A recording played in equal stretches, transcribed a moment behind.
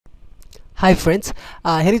Hi friends,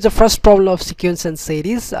 here is the first problem of sequence and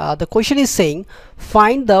series. The question is saying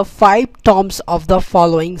find the 5 terms of the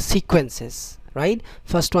following sequences, right?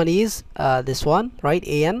 First one is this one, right?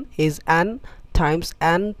 An is n times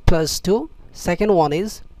n plus 2. Second one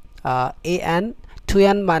is an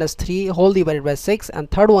 2n minus 3 whole divided by 6, and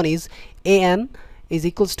third one is an is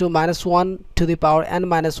equals to minus 1 to the power n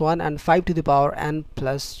minus 1 and 5 to the power n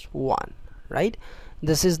plus 1, right?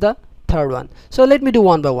 This is the third one. So let me do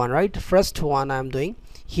one by one, right? First one I'm doing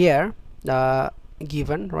here,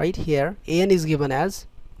 given right here an is given as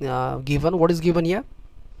given. What is given here?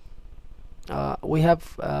 We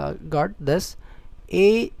have got this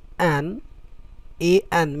an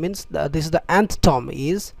means this is the nth term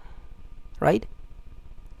is, right,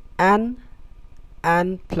 n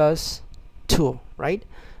plus 2, right?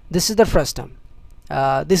 This is the first term.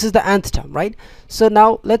 This is the nth term, right? So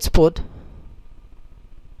now let's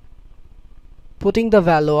putting the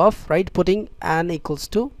value of, right, putting n equals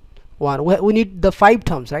to 1. We need the 5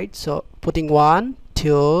 terms, right? So putting 1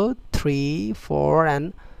 2 3 4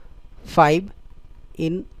 and 5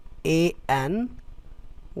 in an,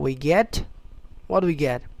 we get what we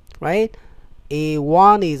get, right?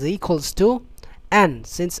 A1 is equals to n.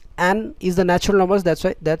 Since n is the natural numbers, that's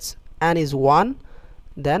why that's n is 1,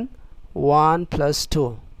 then 1 plus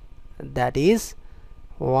 2, that is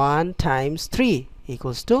 1 times 3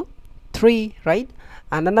 equals to 3, right?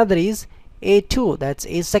 And another is a2, that's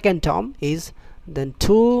a second term, is then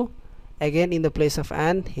 2 again in the place of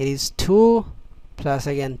n. Here is 2 plus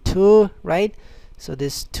again 2, right? So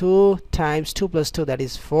this 2 times 2 plus 2, that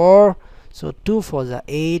is 4. So 2 4s are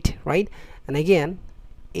 8, right? And again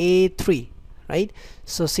a3, right?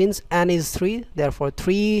 So since n is 3, therefore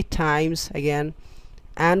 3 times again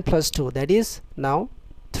n plus 2, that is now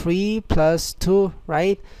 3 plus 2,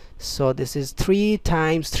 right? So this is 3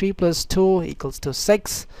 times 3 plus 2 equals to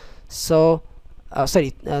 6. So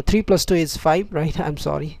 3 plus 2 is 5, right? I'm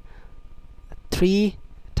sorry, 3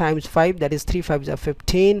 times 5, that is 3 5s are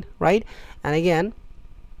 15, right? And again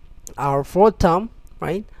our fourth term,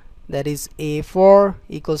 right, that is a4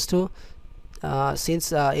 equals to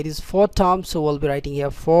since it is fourth term, so we'll be writing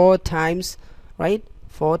here 4 times, right,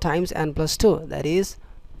 4 times n plus 2, that is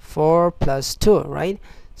 4 plus 2, right?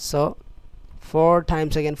 So 4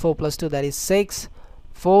 times again 4 plus 2, that is 6.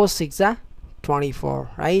 4 6 are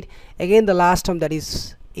 24, right? Again the last term, that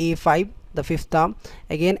is a5, the fifth term,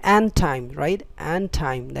 again n time, right? N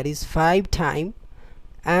time, that is 5 time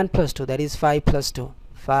n plus 2, that is 5 plus 2,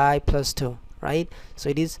 5 plus 2, right? So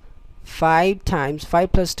it is 5 times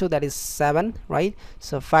 5 plus 2, that is 7, right?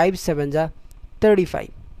 So 5 7s are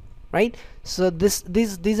 35, right? So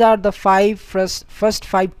these are the first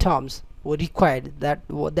 5 terms we required,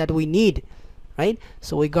 that we need, right?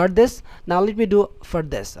 So we got this. Now let me do for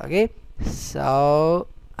this, okay? So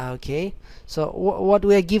okay, so what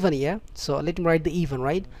we are given here, so let me write the even,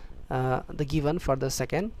 right? The given for the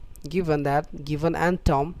second, given that given n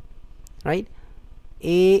term, right,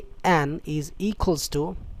 an is equals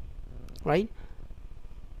to, right,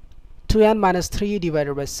 2n minus 3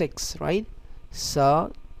 divided by 6, right?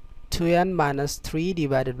 So 2n minus 3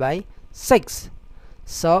 divided by 6.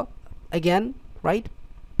 So again, right,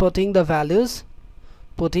 putting the values,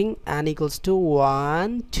 putting n equals to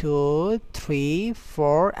 1 2 3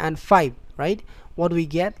 4 and 5, right? What we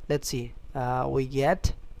get, let's see, we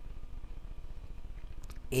get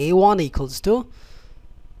a1 equals to,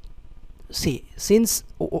 see, since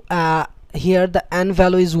here the n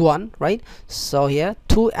value is 1, right? So here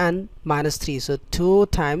 2n minus 3, so 2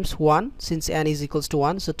 times 1, since n is equals to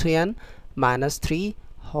 1, so 2n minus 3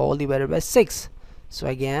 whole divided by 6. So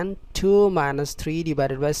again 2 minus 3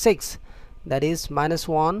 divided by 6, that is minus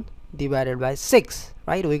 1 divided by 6,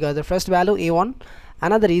 right? We got the first value a1.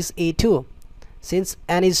 Another is a2, since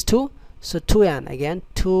n is 2, so 2n, again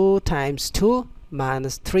 2 times 2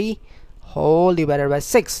 minus 3 whole divided by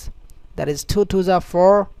 6, that is 2 2s are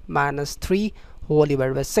 4 minus 3 whole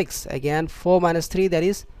divided by 6, again 4 minus 3, that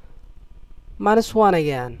is minus 1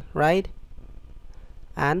 again, right?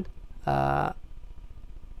 And 4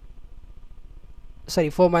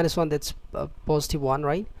 minus 1, that's positive 1,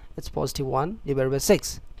 right? It's positive 1 divided by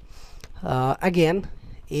 6. Again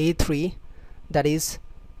a3, that is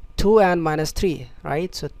 2n minus 3,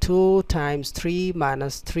 right? So 2 times 3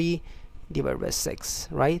 minus 3 divided by 6,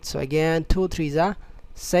 right? So again 2 3s are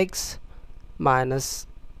 6 minus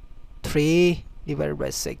 3 divided by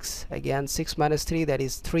 6, again 6 minus 3, that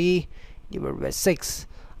is 3 divided by 6.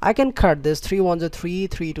 I can cut this, 3 1s are 3,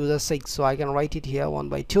 3 2s are 6, so I can write it here 1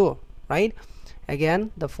 by 2, right?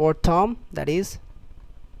 Again the fourth term, that is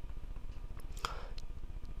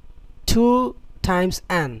 2 times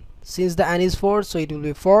n, since the n is 4, so it will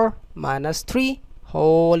be 4 minus 3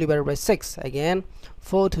 whole divided by 6. Again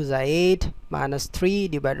 4 to the 8 minus 3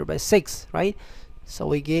 divided by 6, right? So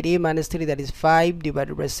we get a minus 3, that is 5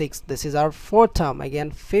 divided by 6. This is our fourth term.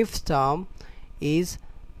 Again fifth term is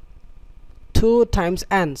 2 times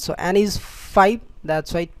n, so n is 5,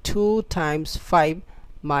 that's why 2 times 5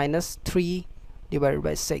 minus 3 divided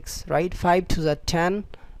by 6, right? 5 to the 10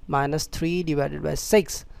 minus 3 divided by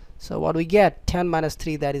 6. So what we get, 10 minus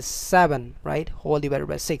 3, that is 7, right? Whole divided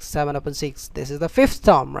by 6, 7 upon 6. This is the fifth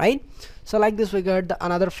term, right? So like this we got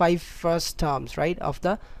another 5 first terms, right, of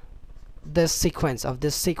this sequence,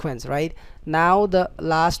 right? Now the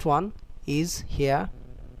last one is here.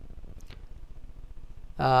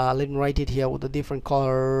 Let me write it here with a different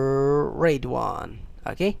color, red one.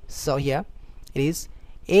 Okay, so here it is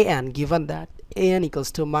an, given that an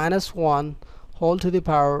equals to minus 1 whole to the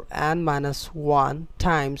power n minus 1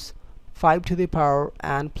 times 5 to the power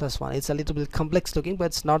n plus 1. It's a little bit complex looking, but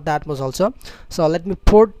it's not that much also. So let me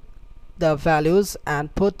put the values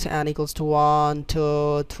and put n equals to 1,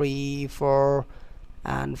 2, 3, 4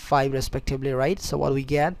 and 5 respectively, right? So what we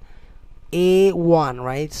get, a1,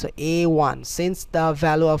 right? So a1, since the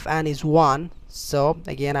value of n is 1, so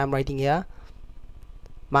again I'm writing here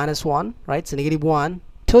minus 1, right? So negative 1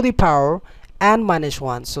 to the power n minus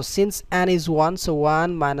 1. So since n is 1, so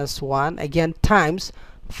 1 minus 1, again times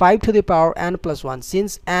 5 to the power n plus 1.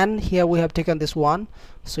 Since n here we have taken this 1,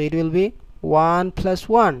 so it will be 1 plus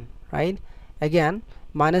 1, right? Again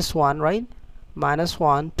minus 1, right? Minus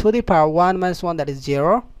 1 to the power 1 minus 1, that is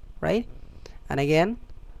 0, right? And again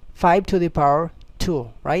 5 to the power 2,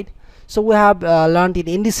 right? So we have learned in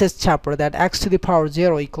indices chapter that x to the power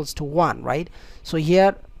 0 equals to 1, right? So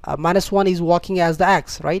here minus 1 is working as the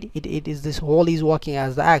x, right? It is, this whole is working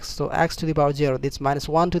as the x, so x to the power 0, this minus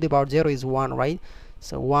 1 to the power 0 is 1, right?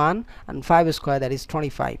 So 1 and 5 square, that is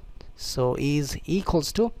 25, so is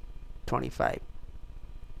equals to 25,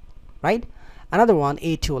 right? Another one,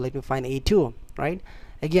 a2, let me find a2, right?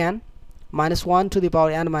 Again minus 1 to the power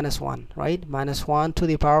n minus 1, right? Minus 1 to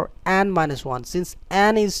the power n minus 1. Since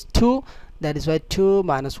n is 2, that is why 2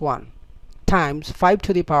 minus 1 times 5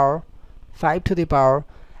 to the power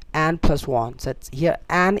n plus 1. So here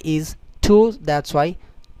n is 2, that's why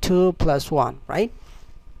 2 plus 1, right?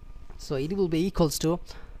 So it will be equals to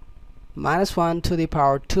minus 1 to the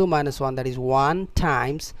power 2 minus 1, that is 1,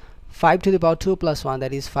 times 5 to the power 2 plus 1,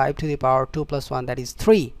 that is 5 to the power 2 plus 1, that is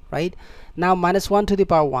 3, right? Now minus 1 to the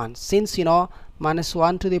power 1, since you know minus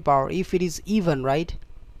 1 to the power, if it is even, right,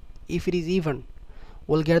 if it is even,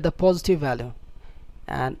 we'll get the positive value,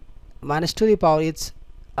 and minus 2 to the power it's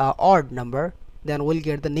odd number, then we'll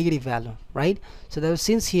get the negative value, right? So there,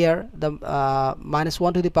 since here the minus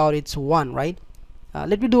 1 to the power it's 1, right?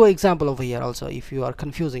 Let me do an example over here also, if you are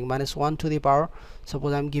confusing. Minus 1 to the power,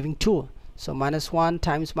 suppose I'm giving 2, so minus 1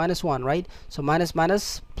 times minus 1, right? So minus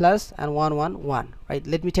minus plus and 1 1 1, right?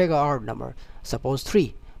 Let me take a odd number, suppose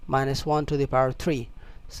 3, minus 1 to the power 3,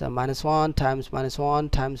 so minus 1 times minus 1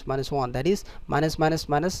 times minus 1, that is minus minus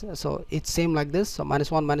minus, so it's same like this. So minus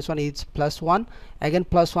 1 is plus 1, again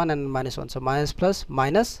plus 1 and minus 1, so minus plus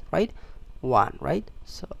minus, right, 1, right?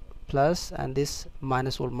 So plus, and this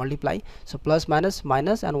minus will multiply, so plus minus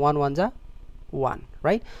minus, and 1 1s are 1,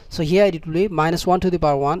 right? So here it will be minus 1 to the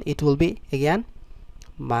power 1, it will be again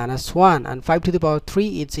minus 1, and 5 to the power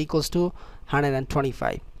 3, it's equals to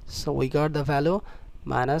 125. So we got the value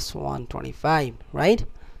minus 125, right?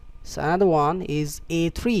 So another one is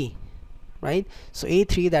a3, right? So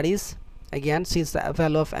a3, that is again, since the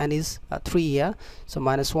value of n is 3 here, so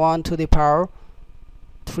minus 1 to the power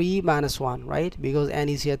 3 minus 1, right? Because n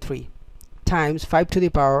is here 3, times 5 to the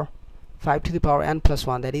power n plus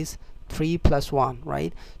 1, that is 3 plus 1,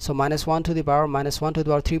 right? So minus 1 to the power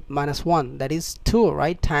 3 minus 1, that is 2,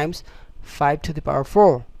 right? Times 5 to the power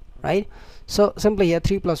 4, right? So simply here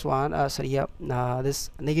 3 plus 1, this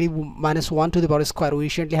negative minus 1 to the power square we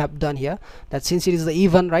recently have done here, that since it is the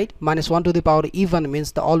even, right, minus 1 to the power even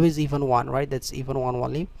means the always even one, right? That's even one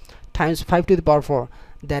only, times 5 to the power 4,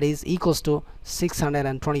 that is equals to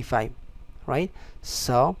 625, right?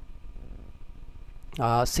 So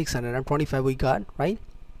 625 we got, right?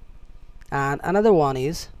 And another one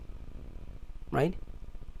is, right,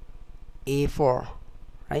 a4,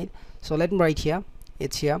 right? So let me write here,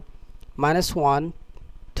 it's here minus 1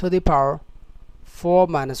 to the power 4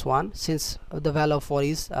 minus 1, since the value of 4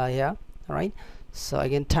 is here, right? So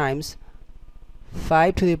again times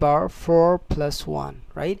 5 to the power 4 plus 1,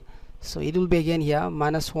 right? So it will be again here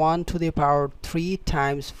minus 1 to the power 3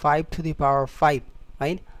 times 5 to the power 5,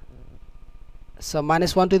 right? So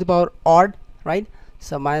minus 1 to the power odd, right?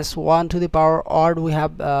 So minus 1 to the power odd we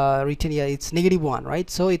have written here, it's negative 1, right?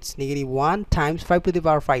 So it's negative 1 times 5 to the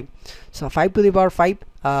power 5. So 5 to the power 5,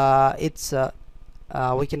 it's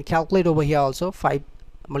we can calculate over here also, 5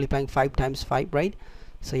 multiplying 5 times 5, right?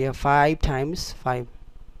 So here 5 times 5,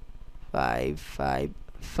 5,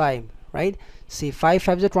 right? See, 5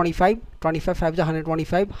 5s are 25, 25 5s are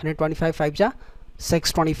 125, 125 5s are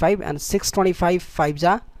 625, and 625 5s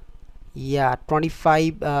are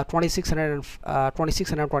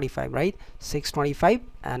 2625, right? 625,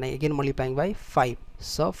 and again multiplying by 5.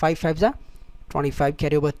 So 5 5s are 25,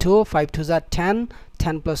 carry over 2, 5 2s are 10,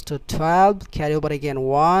 10 plus 2 12, carry over again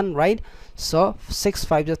 1, right? So 6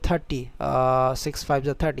 5s are 30, 6 5s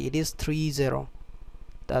are 30, it is 30,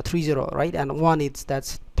 30, right? And 1, it's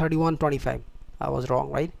that's 3125. I was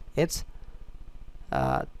wrong, right? It's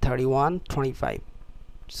 3125.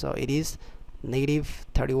 So it is negative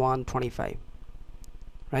 3125,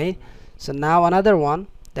 right? So now another one,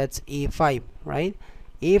 that's a5, right?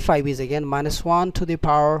 a5 is again minus 1 to the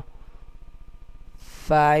power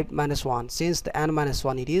 5 minus 1. Since the n minus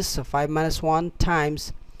 1 it is, so 5 minus 1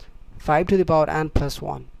 times 5 to the power n plus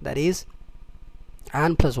 1, that is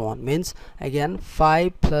n plus 1, means again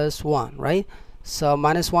 5 plus 1, right? So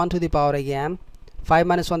minus 1 to the power again 5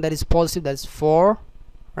 minus 1, that is positive, that's 4,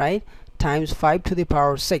 right? Times 5 to the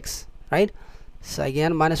power 6, right? So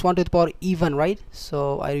again minus 1 to the power even, right?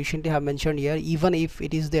 So I recently have mentioned here, even if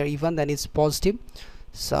it is there even, then it's positive,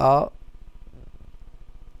 so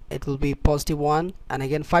it will be positive 1. And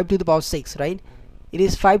again 5 to the power 6, right? It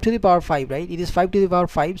is 5 to the power 5, right? It is 5 to the power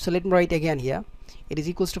 5. So let me write again here, it is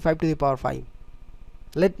equals to 5 to the power 5.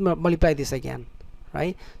 Let me multiply this again,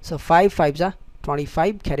 right? So 5 5s are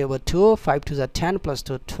 25, carry over 2, 5 2s are 10, plus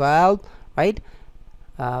 2 12, right?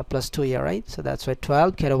 Plus 2 here, right? So that's why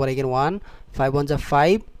 12, carry over again 1, 5 1s are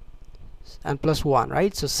 5, and plus 1,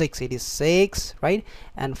 right? So 6, it is 6, right?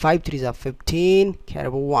 And 5 3s are 15, carry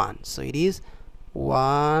over 1, so it is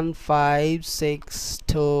 1 5 6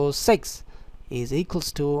 2 6 is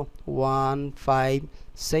equals to 1 5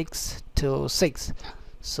 6 2 6.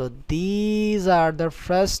 So these are the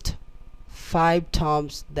first 5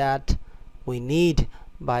 terms that we need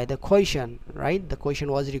by the question, right? The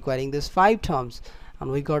question was requiring this 5 terms,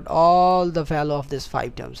 and we got all the value of this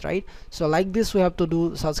 5 terms, right? So like this we have to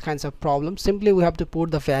do such kinds of problems. Simply we have to put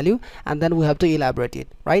the value and then we have to elaborate it,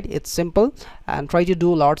 right? It's simple, and try to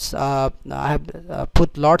do lots. I have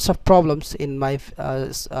put lots of problems in my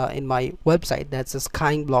website, that's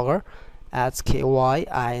Skying Blogger, that's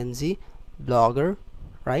KYING blogger,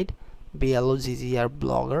 right? BLOGGR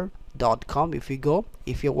blogger.com. if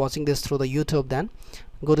you're watching this through the YouTube, then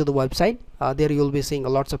go to the website. There you'll be seeing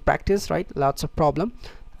lots of practice, right? Lots of problem.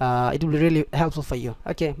 It will be really helpful for you.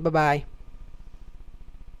 Okay, bye bye.